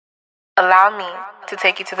Allow me to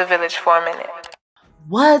take you to the village for a minute.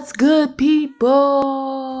 What's good,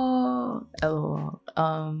 people? LOL.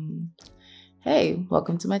 Hey,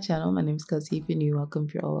 welcome to my channel. My name is Kelsey. If you're new, welcome.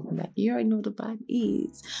 If you're all welcome back. You already know what the vibe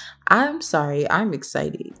is. I'm sorry. I'm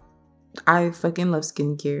excited. I fucking love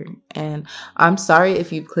skincare, and I'm sorry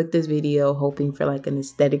if you clicked this video hoping for like an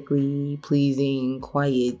aesthetically pleasing,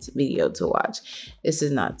 quiet video to watch. This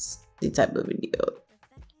is not the type of video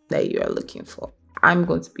that you are looking for. I'm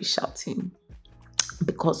going to be shouting.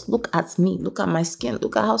 Because look at me, look at my skin,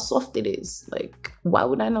 look at how soft it is. Like, why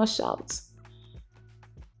would I not shout?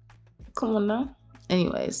 Come on now.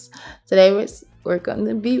 Anyways, today we're going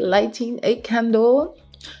to be lighting a candle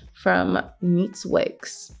from Neat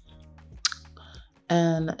Wicks.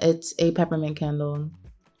 And it's a peppermint candle.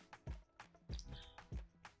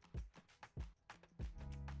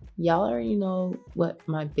 Y'all already know what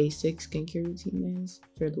my basic skincare routine is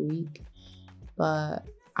for the week. But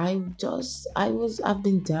I've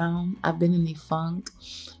been down. I've been in a funk.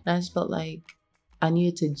 And I just felt like I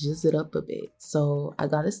needed to jizz it up a bit. So I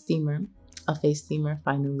got a steamer, a face steamer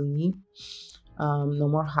finally. No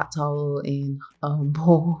more hot towel and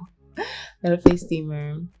bowl. Got a face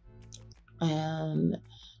steamer. And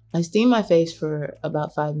I steam my face for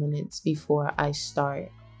about 5 minutes before I start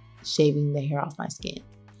shaving the hair off my skin.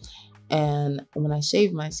 And when I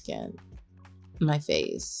shave my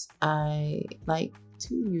face, I like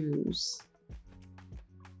to use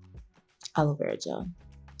aloe vera gel.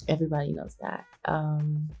 Everybody knows that.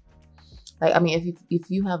 If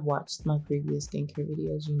you have watched my previous skincare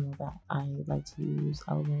videos, you know that I like to use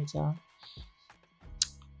aloe vera gel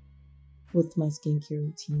with my skincare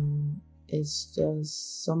routine. It's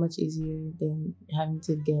just so much easier than having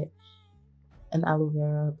to get an aloe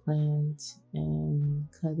vera plant and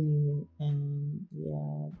cut it and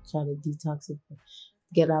try to detox it,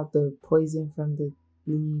 get out the poison from the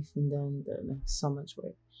leaf, and then so much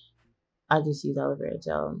work. I just use aloe vera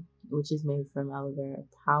gel, which is made from aloe vera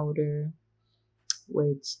powder,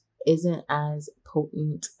 which isn't as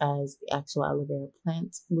potent as the actual aloe vera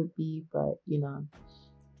plant would be, but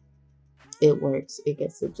it works. It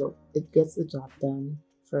gets the job done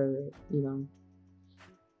for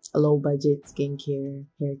a low budget skincare,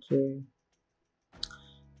 hair care,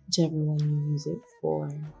 whichever one you use it for.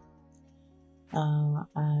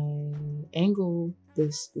 I angle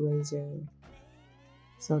this razor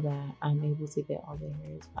so that I'm able to get all the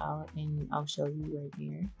hairs out, and I'll show you right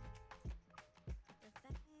here.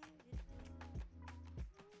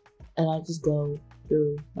 And I just go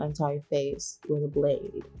through my entire face with a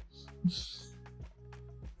blade.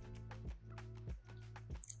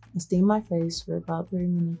 I steam my face for about 3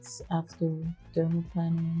 minutes after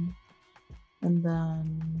dermaplaning, and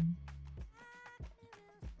then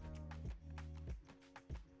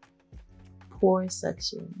pore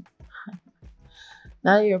section.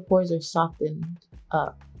 Now that your pores are softened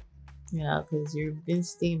up, because you've been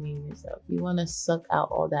steaming yourself, you want to suck out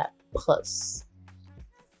all that pus.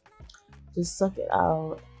 Just suck it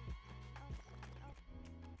out.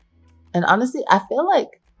 And honestly, I feel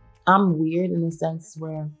like I'm weird in the sense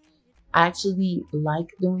where I actually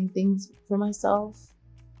like doing things for myself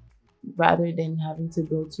rather than having to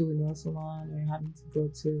go to a nail salon or having to go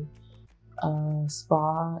to a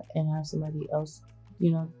spa and have somebody else,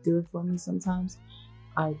 do it for me sometimes.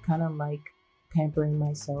 I kind of like pampering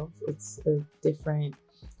myself. It's a different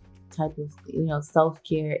type of,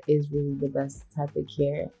 self-care is really the best type of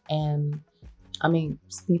care. And I mean,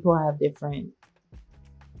 people have different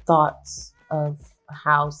thoughts of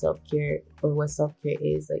how self-care or what self-care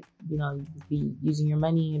is. Like, you be using your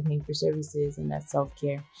money and paying for services, and that's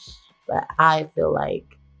self-care. But I feel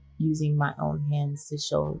like using my own hands to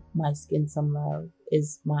show my skin some love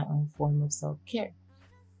is my own form of self-care.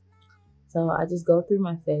 So I just go through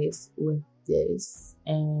my face with this,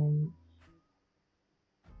 and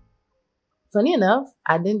funny enough,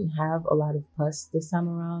 I didn't have a lot of pus this time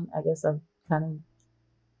around. I guess I've kind of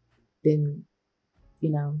been,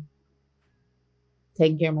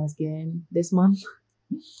 taking care of my skin this month.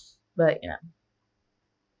 But,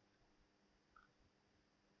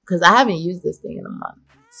 because I haven't used this thing in a month.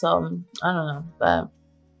 So, I don't know. But,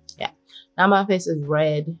 yeah. Now my face is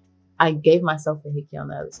red. I gave myself a hickey on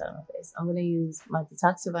the other side of my face. I'm going to use my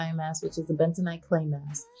detoxifying mask, which is a bentonite clay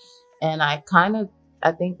mask. And I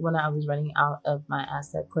think when I was running out of my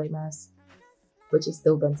Aztec clay mask, which is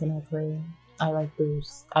still bentonite clay, I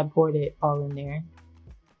poured it all in there.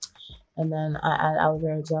 And then I add aloe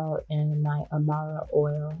vera gel and my Amara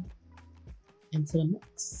oil into the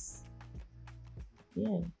mix.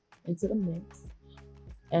 Yeah, into the mix.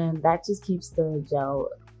 And that just keeps the gel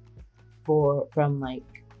from like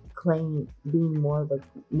being more of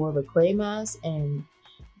a clay mask, and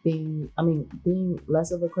being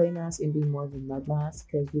less of a clay mask and being more of a mud mask,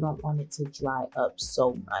 because you don't want it to dry up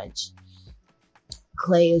so much.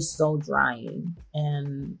 Clay is so drying,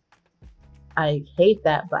 and I hate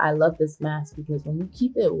that, but I love this mask because when you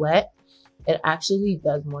keep it wet, it actually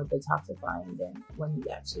does more detoxifying than when you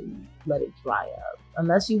actually let it dry up.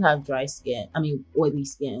 Unless you have dry skin, oily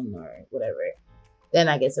skin or whatever, then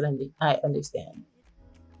I guess I understand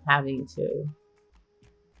having to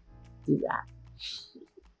do that.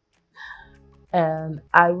 And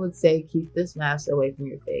I would say keep this mask away from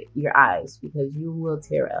your eyes, because you will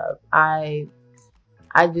tear up. I'm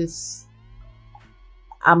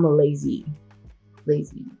a lazy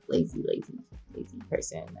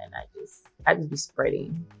person, and I just be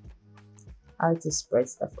spreading. I like to spread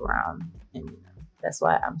stuff around, and that's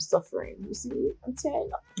why I'm suffering. You see, I'm tearing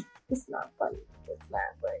up. It's not funny. It's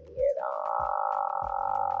not funny at all.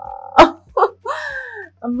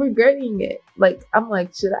 I'm regretting it. Like, I'm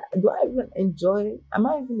like, am I even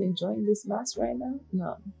enjoying this mask right now?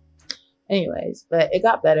 No. Anyways, but it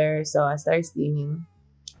got better, so I started steaming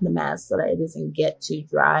the mask so that it doesn't get too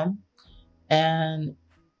dry. And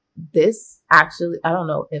this actually, I don't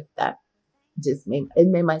know if that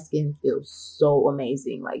made my skin feel so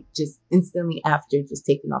amazing. Like, just instantly after just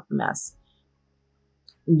taking off the mask,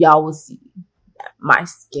 y'all will see that my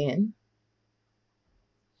skin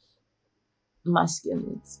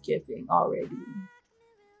is giving already.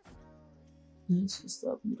 It's just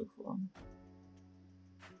so beautiful.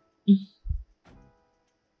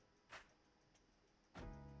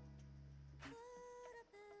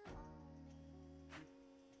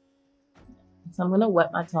 So I'm going to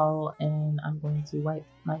wet my towel, and I'm going to wipe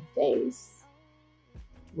my face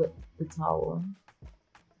with the towel.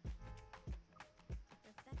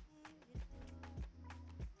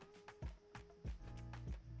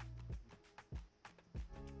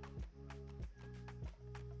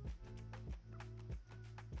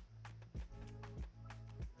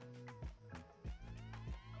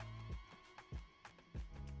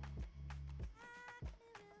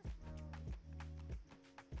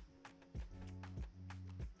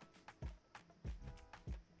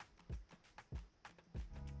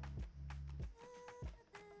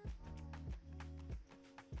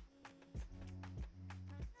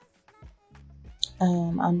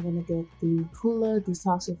 I'm going to get the Cooler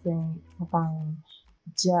Detoxifying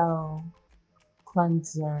Gel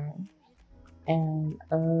Cleanser and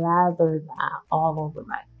lather that all over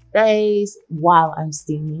my face while I'm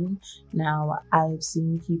steaming. Now, I've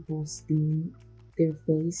seen people steam their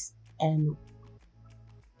face and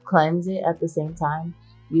cleanse it at the same time.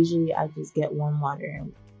 Usually, I just get warm water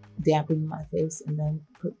and dampen my face and then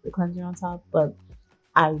put the cleanser on top. But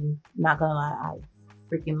I'm not gonna lie, I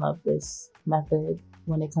freaking love this method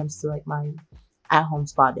when it comes to like my at-home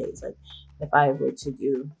spa days. Like, if I were to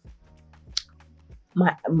do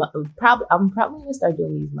I'm probably gonna start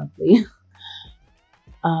doing these monthly.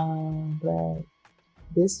 But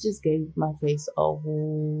this just gave my face a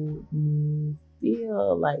whole new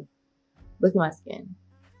feel. Like, look at my skin.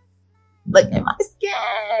 Look at my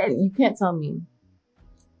skin. You can't tell me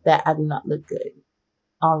that I do not look good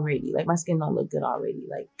already. Like, my skin don't look good already.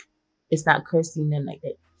 Like, it's not crusty and like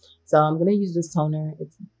that. So I'm gonna use this toner.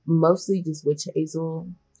 It's mostly just witch hazel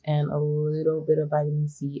and a little bit of vitamin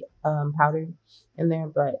C powder in there,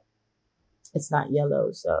 but it's not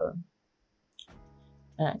yellow. So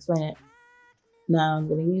I'll explain it. Now I'm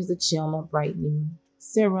gonna use the Chioma Brightening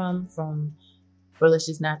Serum from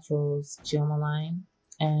Delicious Naturals Chioma line,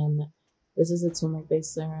 and this is a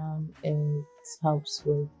turmeric-based serum. It helps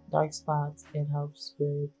with dark spots. It helps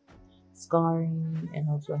with scarring. It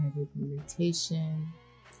helps with hyperpigmentation.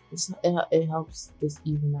 It helps just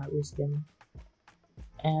even out your skin,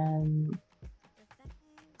 and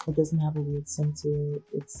it doesn't have a weird scent to it.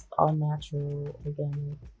 It's all natural,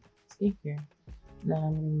 organic skincare. Then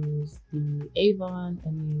I'm going to use the Avon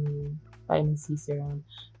and the vitamin C serum.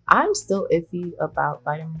 I'm still iffy about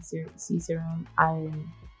vitamin C serum. I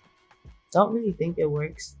don't really think it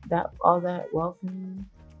works all that well for me.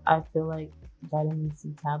 I feel like vitamin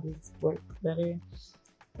C tablets work better,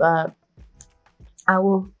 but I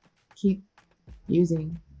will keep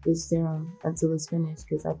using this serum until it's finished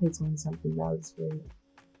because I paid $20-something for it.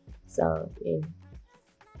 So yeah.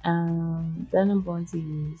 Then I'm going to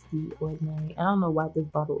use the Ordinary. I don't know why this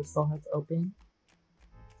bottle is so hard to open.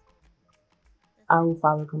 I will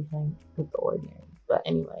file a complaint with the Ordinary. But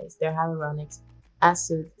anyways, their hyaluronic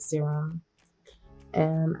acid serum.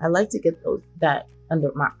 And I like to get that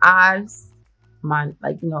under my eyes,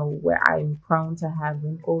 where I'm prone to have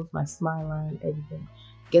wrinkles, my smile line, everything.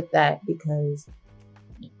 Get that because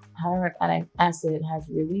hyaluronic acid has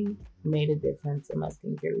really made a difference in my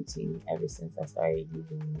skincare routine ever since I started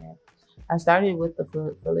using it. I started with the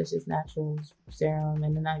Felicious Naturals serum,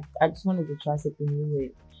 and then I just wanted to try something new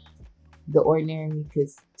with The Ordinary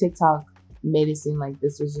because TikTok made it seem like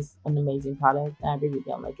this was just an amazing product, and I really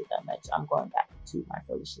don't like it that much. I'm going back to my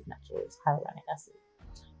Felicious Naturals hyaluronic acid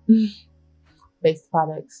based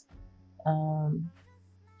products.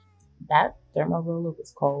 That derma roller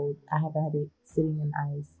was cold. I haven't had it sitting in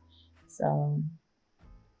ice, so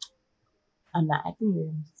I'm not acting weird.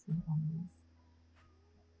 I'm just being honest.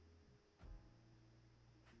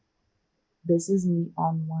 This is me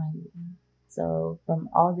unwinding. So from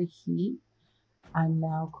all the heat, I'm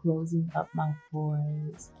now closing up my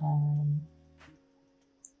pores and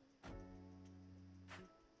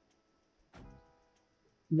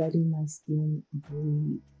letting my skin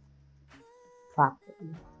breathe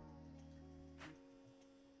properly.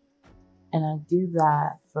 And I do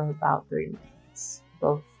that for about 3 minutes,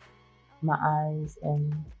 both my eyes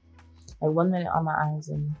and like 1 minute on my eyes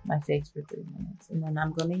and my face for 3 minutes. And then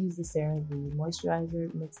I'm going to use the CeraVe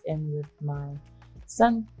moisturizer mixed in with my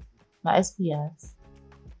SPF.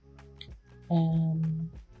 And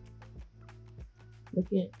look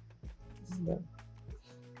at this. Look.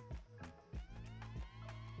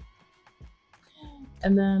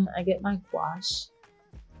 And then I get my gouache.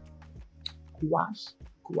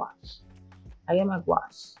 I get my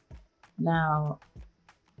gouache. Now,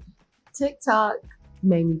 TikTok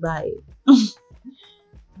made me buy it.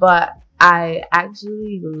 But I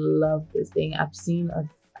actually love this thing. I've seen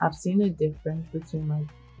a difference between my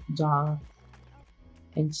jaw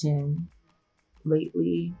and chin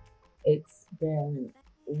lately. It's been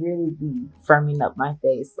really firming up my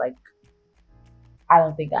face. Like, I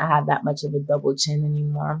don't think I have that much of a double chin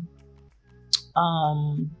anymore.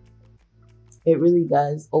 It really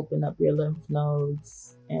does open up your lymph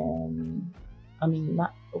nodes, and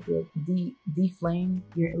not deflame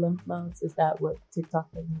your lymph nodes. Is that what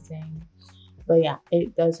TikTok has been saying? But yeah,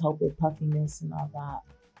 it does help with puffiness and all that.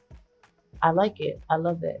 I like it. I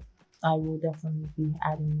love it. I will definitely be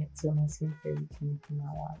adding it to my skincare routine from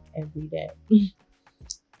now on every day.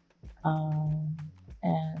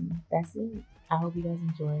 And that's it. I hope you guys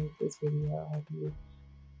enjoyed this video. I hope you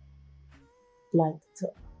like to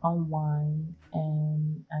unwind,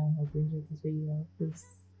 and I hope you enjoyed this video. Please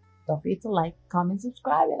don't forget to like, comment,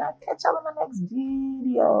 subscribe, and I'll catch y'all in my next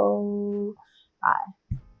video.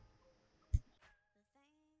 Bye.